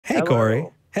Hey, Hello. Cory.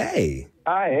 Hey.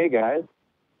 Hi, hey guys.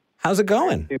 How's it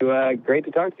going? Great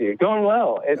to talk to you. Going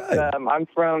well. It's I'm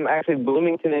from actually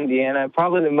Bloomington, Indiana.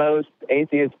 Probably the most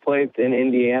atheist place in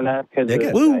Indiana because of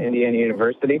Indiana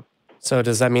University. So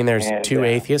does that mean there's two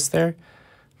atheists there?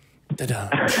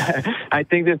 I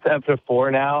think it's up to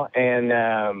 4 now,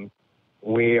 and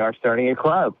we are starting a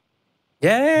club.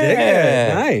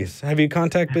 Yeah. Nice. Have you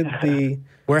contacted the...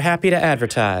 We're happy to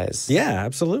advertise. Yeah,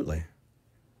 absolutely.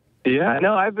 Yeah,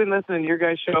 no, I've been listening to your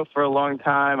guys' show for a long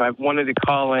time. I've wanted to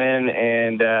call in,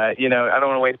 and, I don't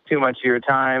want to waste too much of your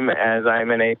time as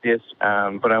I'm an atheist,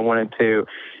 but I wanted to,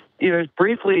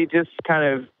 briefly just kind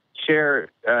of share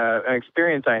an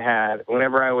experience I had.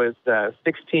 Whenever I was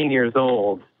 16 years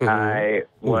old, I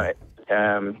was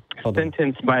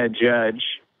sentenced by a judge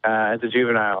as a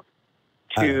juvenile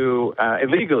to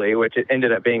illegally, which it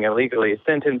ended up being illegally,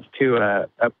 sentenced to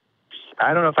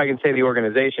I don't know if I can say the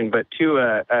organization, but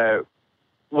to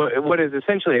what is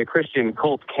essentially a Christian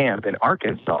cult camp in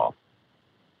Arkansas.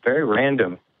 Very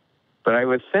random. But I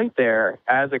was sent there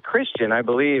as a Christian, I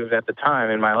believe, at the time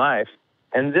in my life.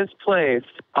 And this place,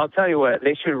 I'll tell you what,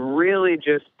 they should really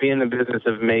just be in the business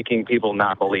of making people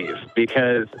not believe,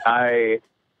 because I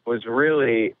was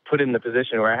really put in the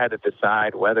position where I had to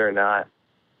decide whether or not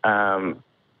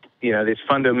these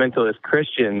fundamentalist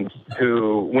Christians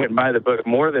who went by the book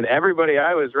more than everybody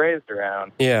I was raised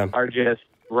around are just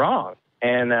wrong.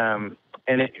 And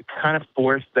it kind of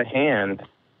forced the hand.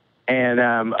 And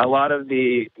a lot of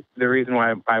the reason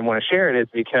why I want to share it is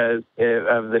because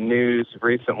of the news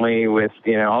recently with,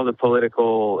 all the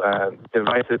political,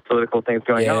 divisive political things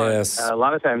going on. A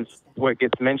lot of times what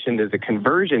gets mentioned is the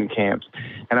conversion camps.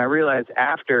 And I realized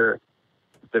after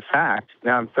the fact,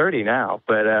 now I'm 30 now,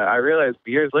 but I realized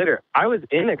years later, I was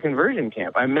in a conversion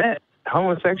camp. I met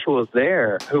homosexuals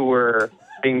there who were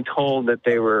being told that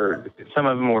some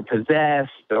of them were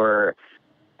possessed or,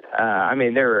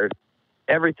 they were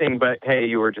everything but, hey,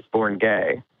 you were just born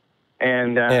gay.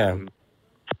 And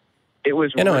it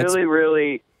was really,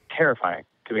 really terrifying,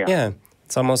 to be honest. Yeah,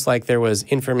 it's almost like there was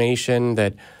information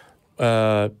that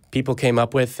people came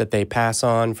up with that they pass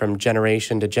on from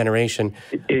generation to generation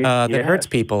that hurts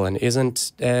people and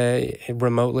isn't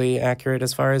remotely accurate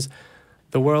as far as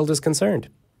the world is concerned.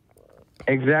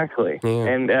 Exactly. Yeah.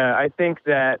 And I think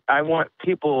that I want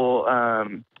people,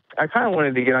 I kind of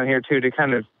wanted to get on here too to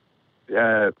kind of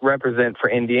represent for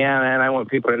Indiana, and I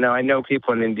want people to know, I know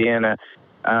people in Indiana.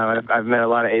 I've met a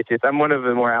lot of atheists. I'm one of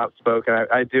the more outspoken.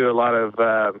 I do a lot of...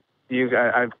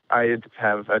 I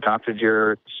have adopted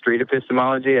your street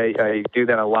epistemology. I do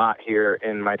that a lot here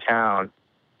in my town.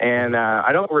 And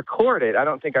I don't record it. I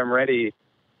don't think I'm ready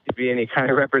to be any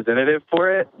kind of representative for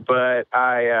it, but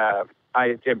I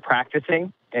am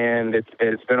practicing, and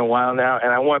it's been a while now.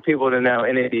 And I want people to know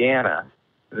in Indiana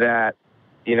that,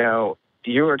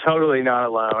 you are totally not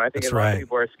alone. I think a lot of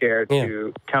people are scared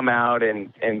to come out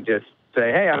and just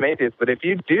say, hey, I'm atheist. But if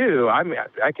you do,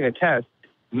 I can attest,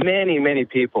 many, many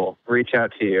people reach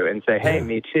out to you and say, hey,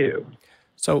 me too.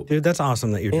 So, dude, that's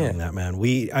awesome that you're doing that, man.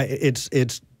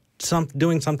 It's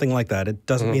doing something like that. It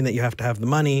doesn't mean that you have to have the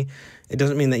money. It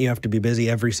doesn't mean that you have to be busy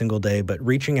every single day, but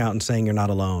reaching out and saying you're not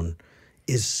alone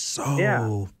is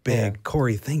so big. Yeah.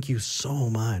 Cory, thank you so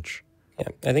much. Yeah,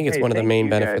 I think it's one of the main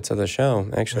benefits of the show,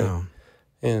 actually. Oh.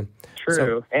 Yeah.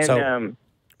 True. I'm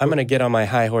going to get on my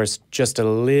high horse just a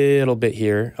little bit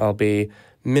here. I'll be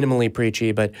minimally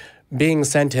preachy, but being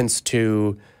sentenced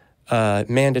to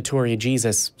mandatory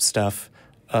Jesus stuff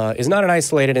is not an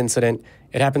isolated incident.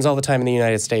 It happens all the time in the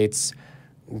United States.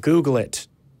 Google it.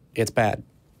 It's bad.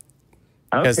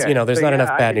 Because, there's not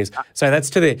enough bad news. So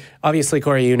that's obviously,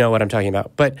 Cory, you know what I'm talking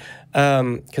about. But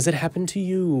because it happened to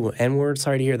you, and we're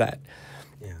sorry to hear that.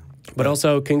 But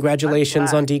also,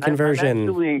 congratulations on deconversion. I'm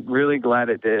actually really glad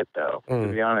it did, though, to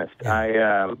be honest.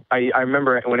 Yeah. I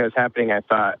remember when it was happening, I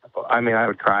thought, I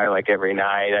would cry like every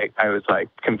night. I was like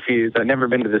confused. I'd never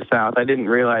been to the South. I didn't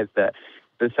realize that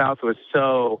the South was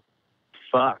so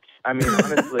fucked.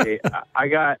 Honestly, I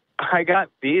got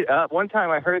beat up. One time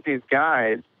I heard these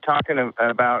guys talking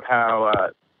about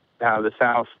how the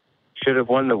South should have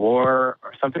won the war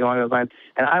or something along those lines.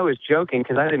 And I was joking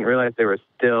because I didn't realize there was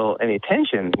still any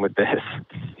tension with this,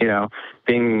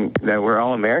 being that we're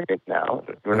all Americans now.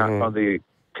 We're not called the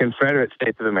Confederate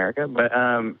States of America. But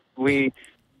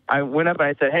I went up and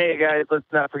I said, hey, guys,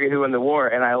 let's not forget who won the war.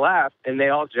 And I laughed, and they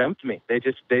all jumped me. They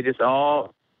just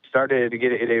all started to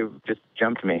get it. They just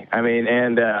jumped me.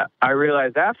 And I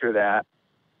realized after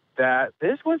that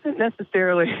this wasn't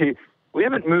necessarily... We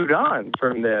haven't moved on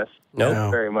from this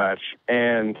very much,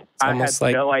 and I had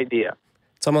no idea.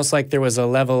 It's almost like there was a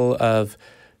level of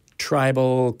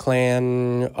tribal,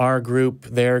 clan, our group,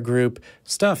 their group,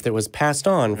 stuff that was passed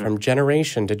on from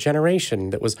generation to generation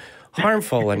that was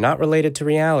harmful and not related to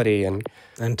reality and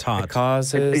taught. it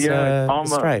causes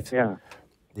almost, strife. Yeah.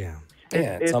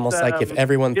 Yeah, it's almost like if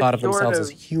everyone thought of themselves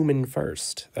as human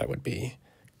first, that would be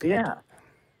good. Yeah.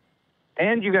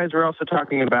 And you guys were also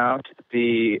talking about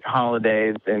the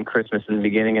holidays and Christmas in the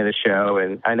beginning of the show.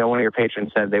 And I know one of your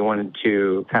patrons said they wanted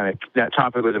to that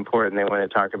topic was important. They wanted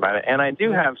to talk about it. And I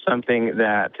do have something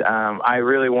that I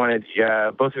really wanted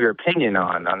both of your opinion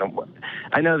on.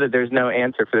 I know that there's no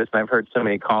answer for this, and I've heard so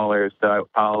many callers, so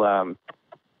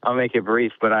I'll make it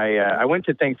brief. But I went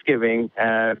to Thanksgiving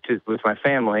with my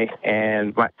family,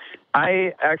 and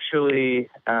I actually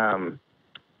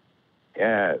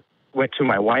went to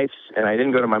my wife's, and I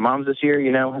didn't go to my mom's this year.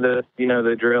 You know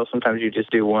the drill. Sometimes you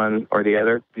just do one or the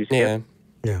other. Yeah.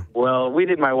 Well, we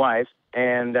did my wife's,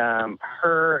 and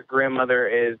her grandmother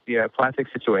is classic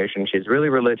situation. She's really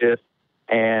religious,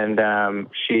 and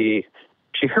she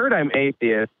heard I'm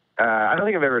atheist. I don't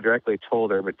think I've ever directly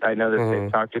told her, but I know that they've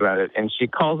talked about it. And she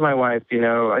calls my wife.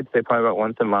 I'd say probably about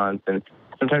once a month, and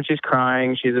sometimes she's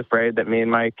crying. She's afraid that me and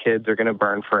my kids are going to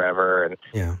burn forever.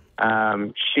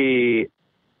 And she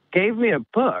gave me a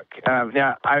book.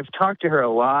 Now, I've talked to her a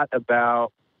lot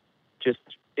about just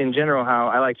in general how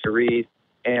I like to read,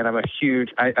 and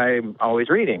I'm always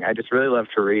reading. I just really love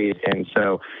to read. And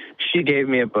so she gave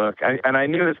me a book, and I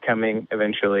knew it was coming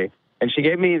eventually. And she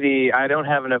gave me the I Don't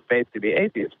Have Enough Faith to Be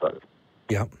Atheist book.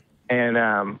 Yep. And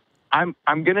I'm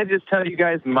going to just tell you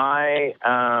guys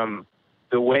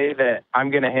the way that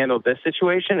I'm going to handle this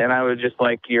situation, and I would just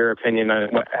like your opinion on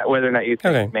whether or not you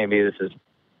think maybe this is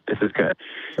good.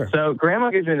 Sure. So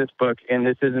Grandma gives me this book, and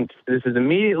this is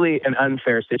immediately an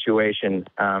unfair situation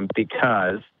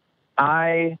because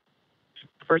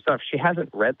first off, she hasn't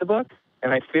read the book,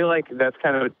 and I feel like that's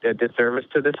kind of a disservice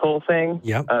to this whole thing.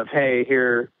 Yep. Of hey,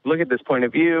 here, look at this point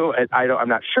of view. I'm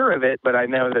not sure of it, but I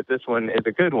know that this one is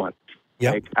a good one.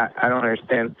 Yep. Like, I don't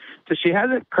understand. So she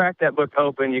hasn't cracked that book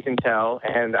open, you can tell,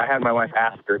 and I had my wife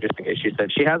ask her just in case. She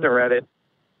said she hasn't read it.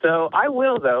 So I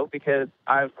will, though, because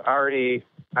to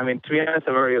be honest,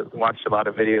 I've already watched a lot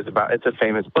of videos about it. It's a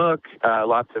famous book.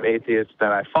 Lots of atheists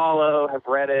that I follow have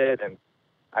read it, and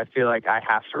I feel like I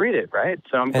have to read it, right?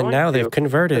 So I'm going and now to. They've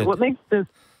converted. What makes this,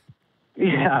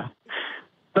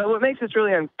 but what makes this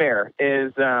really unfair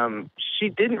is she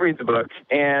didn't read the book,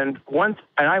 and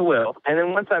I will, and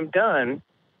then once I'm done,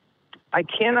 I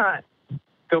cannot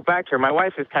go back to her. My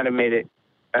wife has kind of made it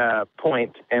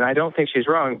point, and I don't think she's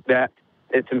wrong, that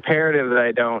it's imperative that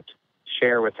I don't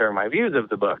share with her my views of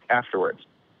the book afterwards.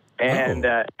 And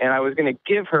I was going to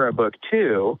give her a book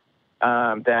too.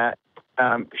 That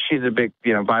she's a big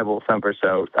Bible thumper,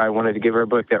 so I wanted to give her a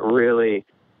book that really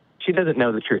she doesn't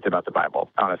know the truth about the Bible.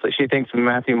 Honestly, she thinks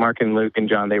Matthew, Mark, and Luke and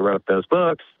John they wrote those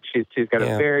books. She's got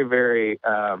a very very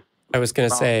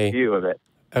view of it.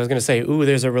 I was going to say, ooh,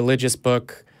 there's a religious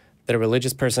book that a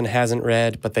religious person hasn't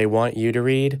read, but they want you to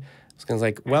read. It's kind of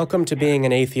like, welcome to being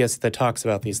an atheist that talks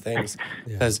about these things.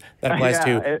 Because that applies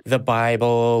to the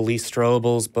Bible, Lee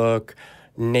Strobel's book,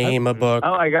 name a book.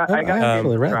 Oh, I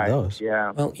actually read those.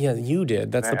 Yeah. Well, yeah, you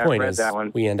did. That's the point. Is that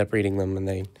one. We end up reading them, and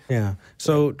they. Yeah.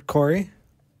 So, Cory.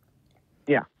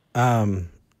 Yeah.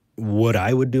 What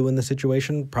I would do in the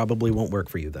situation probably won't work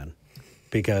for you then,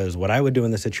 because what I would do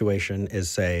in the situation is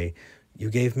say,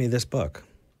 "You gave me this book.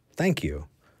 Thank you.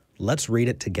 Let's read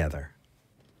it together."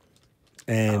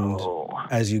 And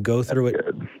as you go through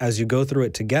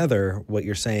it together, what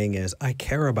you're saying is, I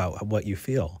care about what you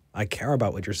feel. I care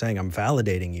about what you're saying. I'm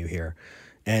validating you here.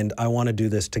 And I want to do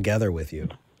this together with you.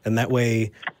 And that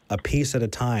way, a piece at a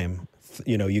time,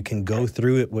 you can go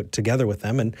through it together with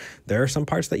them. And there are some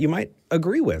parts that you might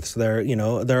agree with. So there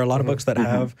are a lot of books that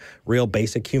have real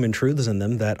basic human truths in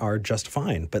them that are just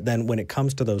fine. But then when it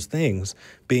comes to those things,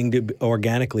 being to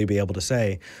organically be able to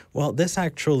say, well, this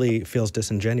actually feels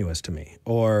disingenuous to me,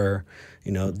 or,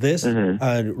 this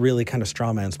really kind of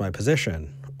strawmans my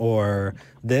position, or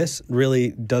this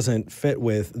really doesn't fit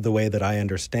with the way that I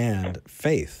understand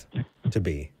faith to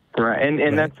be. Right,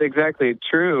 and that's exactly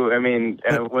true. I mean,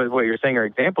 what you're saying are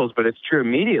examples, but it's true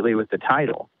immediately with the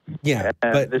title. Yeah,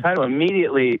 but the title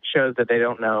immediately shows that they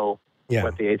don't know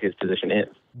what the atheist position is.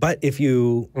 But if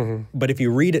you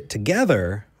read it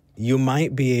together, you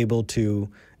might be able to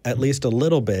at least a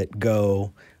little bit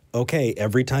go, okay,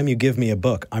 every time you give me a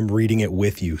book, I'm reading it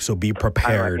with you, so be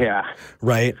prepared.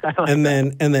 Right? And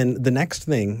then the next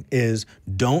thing is,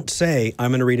 don't say,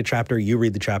 I'm going to read a chapter, you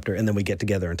read the chapter, and then we get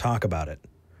together and talk about it.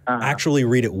 Actually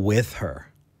read it with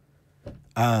her.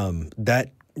 That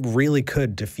really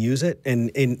could diffuse it.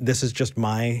 And this is just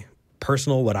my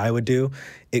personal, what I would do.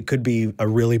 It could be a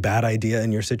really bad idea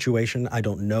in your situation. I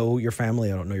don't know your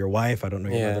family. I don't know your wife. I don't know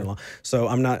your mother-in-law. So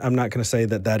I'm not going to say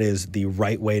that that is the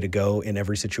right way to go in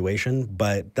every situation,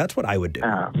 but that's what I would do.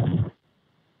 Well,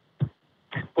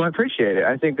 I appreciate it.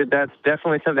 I think that that's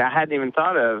definitely something I hadn't even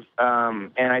thought of.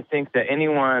 And I think that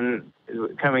anyone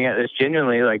coming at this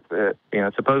genuinely, like,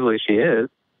 supposedly she is,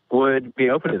 would be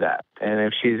open to that. And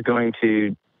if she's going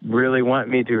to really want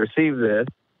me to receive this,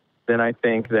 then I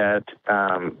think that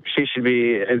she should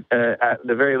be, at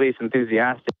the very least,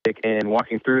 enthusiastic in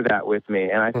walking through that with me.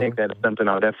 And I think that it's something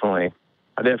I'll definitely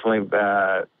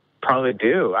probably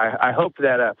do. I hope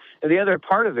that the other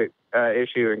part of the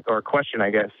issue or question, I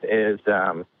guess, is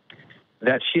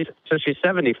that she's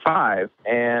 75,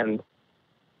 and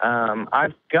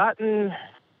I've gotten, I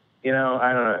don't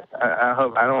know, I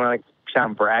hope I don't want to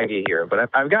sound braggy here, but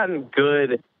I've gotten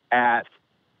good at.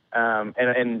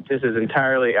 And this is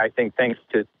entirely, I think, thanks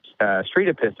to street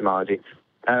epistemology.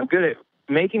 I'm good at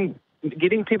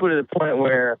getting people to the point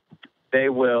where they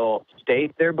will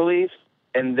state their beliefs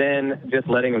and then just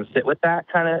letting them sit with that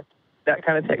kind of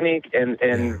technique,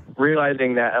 and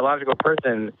realizing that a logical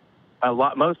person,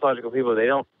 most logical people, they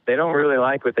don't really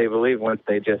like what they believe once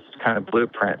they just kind of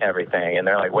blueprint everything, and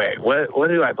they're like, wait, what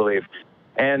do I believe?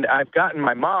 And I've gotten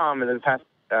my mom in the past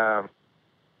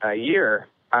year.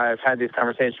 I've had these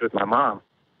conversations with my mom,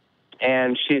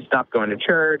 and she stopped going to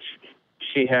church.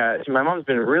 My mom's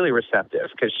been really receptive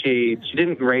because she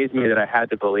didn't raise me that I had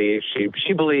to believe. She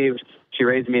believed. She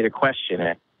raised me to question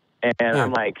it, and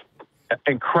I'm like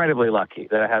incredibly lucky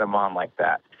that I had a mom like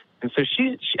that. And so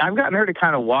I've gotten her to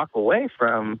kind of walk away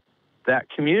from that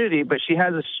community, but she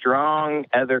has a strong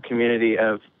other community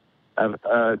of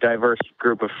a diverse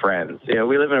group of friends.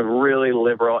 We live in a really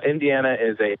liberal. Indiana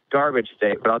is a garbage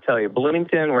state, but I'll tell you,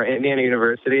 Bloomington, where Indiana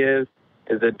University is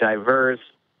a diverse,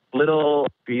 little,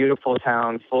 beautiful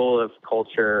town full of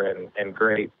culture and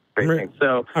great things.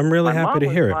 So I'm really happy to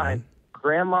hear it, man.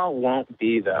 Grandma won't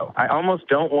be, though. I almost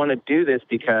don't want to do this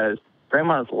because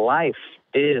Grandma's life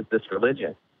is this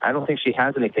religion. I don't think she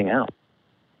has anything else.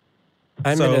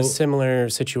 I'm in a similar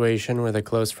situation with a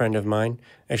close friend of mine.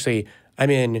 Actually,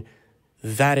 I'm in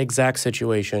that exact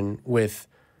situation with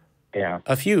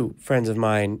a few friends of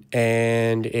mine,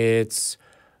 and it's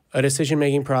a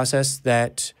decision-making process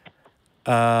that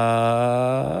is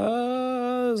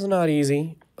not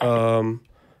easy, and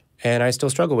I still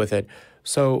struggle with it.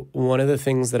 So one of the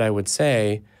things that I would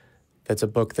say that's a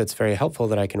book that's very helpful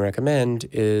that I can recommend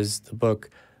is the book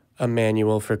A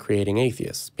Manual for Creating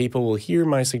Atheists. People will hear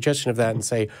my suggestion of that and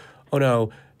say, oh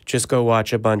no, just go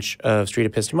watch a bunch of street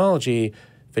epistemology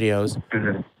videos,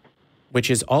 which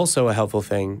is also a helpful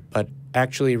thing, but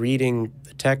actually reading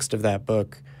the text of that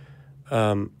book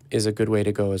is a good way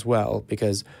to go as well,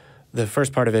 because the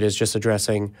first part of it is just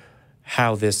addressing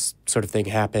how this sort of thing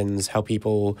happens, how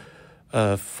people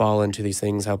fall into these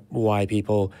things, why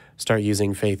people start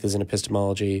using faith as an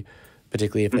epistemology,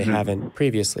 particularly if they haven't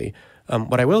previously.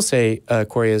 What I will say,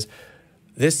 Cory, is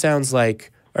this sounds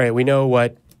like, all right, we know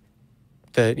what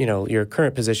your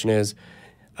current position is.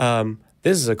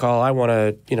 This is a call I want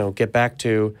to, get back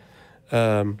to,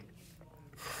 later,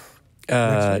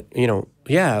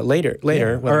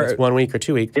 whether it's 1 week or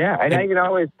 2 weeks. Yeah, and I can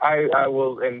always, I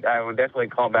will definitely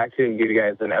call back to you and give you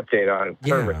guys an update on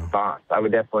her response. I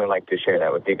would definitely like to share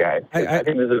that with you guys. I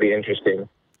think this will be interesting.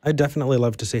 I'd definitely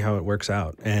love to see how it works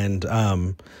out, and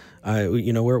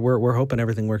we're hoping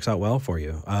everything works out well for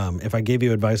you. If I gave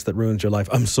you advice that ruins your life,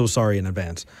 I'm so sorry in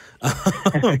advance.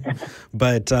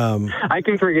 But I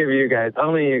can forgive you guys.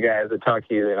 Only you guys that talk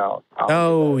to you, then I'll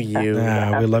you.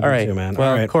 Yeah, we love you too, man.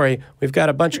 Well, all right. Cory, we've got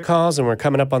a bunch of calls, and we're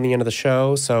coming up on the end of the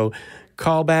show. So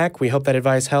call back. We hope that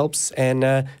advice helps,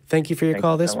 and thank you for your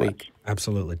call this week.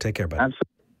 Absolutely. Take care, buddy. Absolutely.